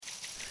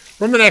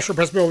From the National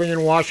Press Building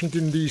in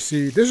Washington,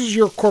 D.C., this is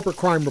your Corporate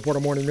Crime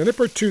Reporter Morning Minute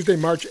for Tuesday,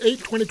 March 8,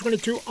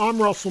 2022.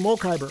 I'm Russell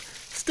Mokhiber.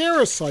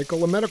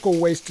 Stericycle, a medical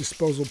waste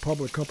disposal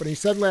public company,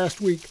 said last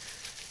week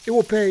it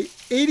will pay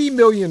 $80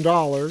 million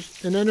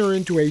and enter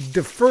into a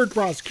deferred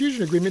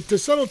prosecution agreement to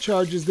settle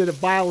charges that have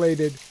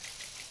violated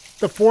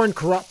the Foreign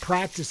Corrupt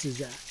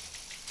Practices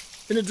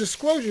Act. In a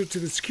disclosure to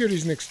the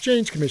Securities and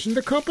Exchange Commission,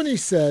 the company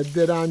said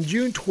that on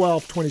June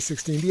 12,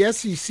 2016, the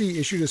SEC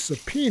issued a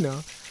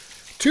subpoena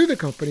to the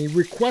company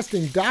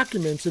requesting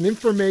documents and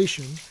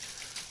information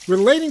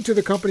relating to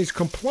the company's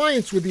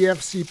compliance with the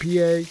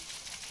FCPA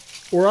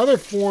or other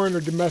foreign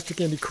or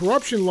domestic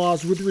anti-corruption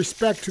laws with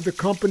respect to the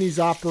company's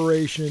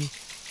operation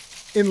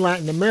in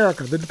Latin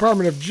America. The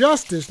Department of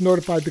Justice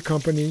notified the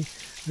company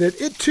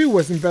that it too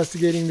was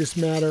investigating this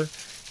matter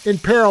in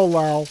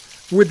parallel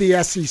with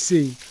the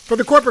SEC. For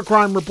the Corporate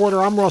Crime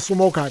Reporter, I'm Russell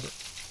Mokhiber.